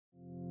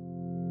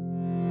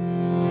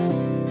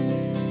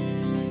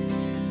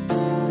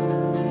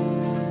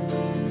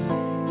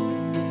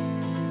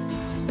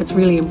It's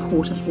really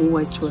important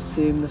always to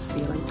affirm the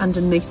feeling.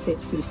 Underneath that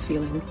first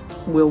feeling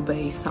will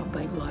be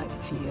something like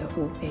fear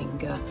or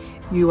anger.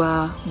 You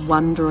are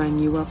wondering,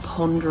 you are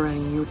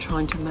pondering, you're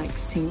trying to make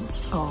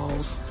sense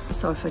of.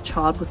 So if a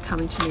child was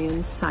coming to me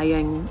and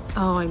saying,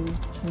 oh, I'm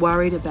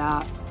worried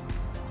about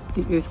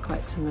the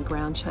earthquakes and the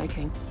ground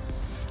shaking,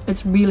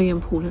 it's really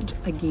important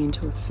again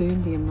to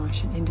affirm the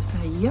emotion and to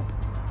say, yep,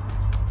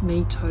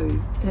 me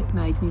too. It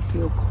made me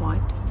feel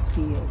quite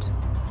scared.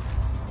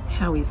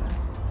 However,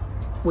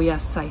 we are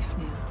safe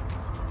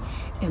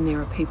now, and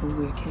there are people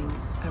working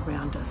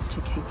around us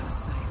to keep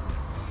us safe.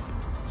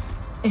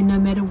 And no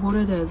matter what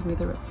it is,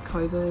 whether it's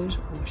COVID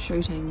or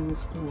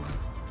shootings or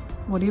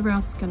whatever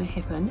else is going to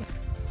happen,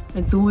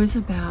 it's always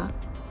about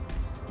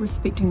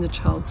respecting the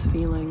child's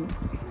feeling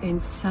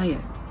and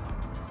saying,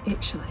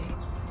 actually,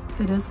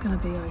 it is going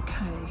to be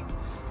okay.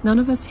 None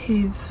of us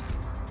have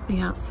the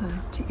answer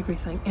to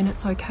everything, and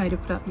it's okay to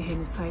put up your hand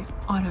and say,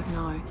 I don't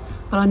know,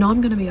 but I know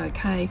I'm going to be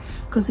okay,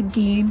 because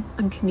again,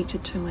 I'm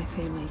connected to my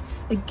family.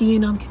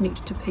 Again, I'm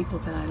connected to people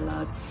that I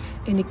love,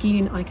 and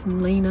again, I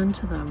can lean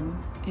into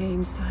them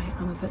and say,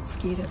 I'm a bit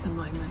scared at the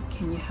moment,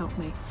 can you help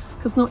me?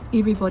 Because not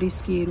everybody's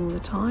scared all the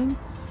time.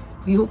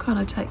 We all kind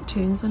of take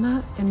turns in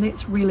it, and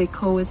that's really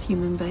cool as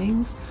human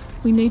beings.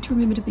 We need to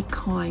remember to be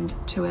kind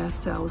to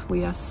ourselves.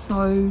 We are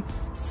so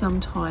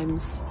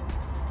sometimes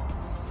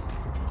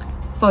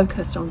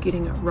focused on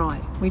getting it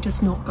right. We're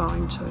just not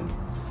going to.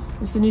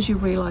 As soon as you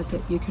realise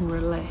that, you can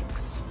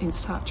relax and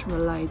start to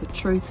relay the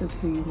truth of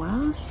who you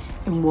are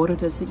and what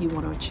it is that you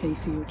want to achieve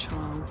for your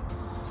child.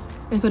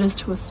 If it is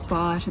to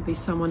aspire to be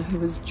someone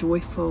who is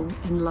joyful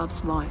and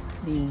loves life,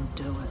 then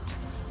do it.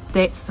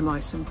 That's the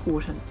most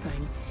important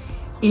thing.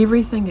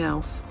 Everything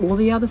else, all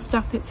the other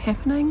stuff that's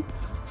happening,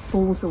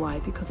 falls away,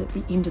 because at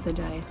the end of the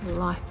day,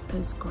 life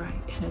is great,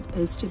 and it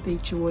is to be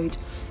enjoyed,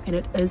 and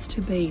it is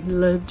to be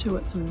lived to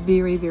its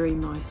very, very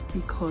most,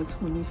 because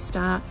when you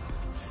start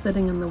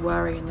sitting in the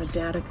worry and the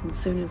doubt and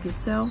concern of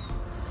yourself,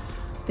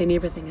 then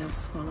everything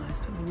else follows.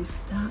 But when you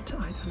start to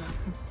open up,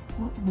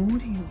 what more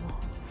do you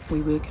want? We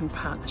work in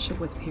partnership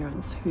with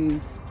parents who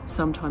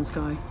sometimes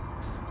go,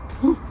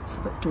 oh, it's a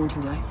bit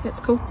daunting day. That's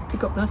cool, we've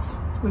got this,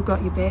 we've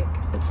got your back,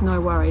 it's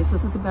no worries.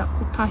 This is about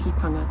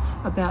kahikanga,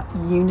 about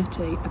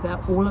unity,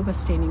 about all of us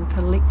standing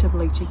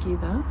collectively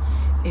together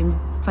and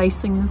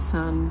facing the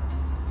sun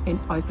and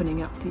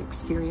opening up the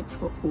experience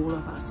for all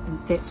of us.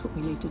 And that's what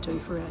we need to do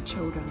for our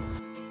children.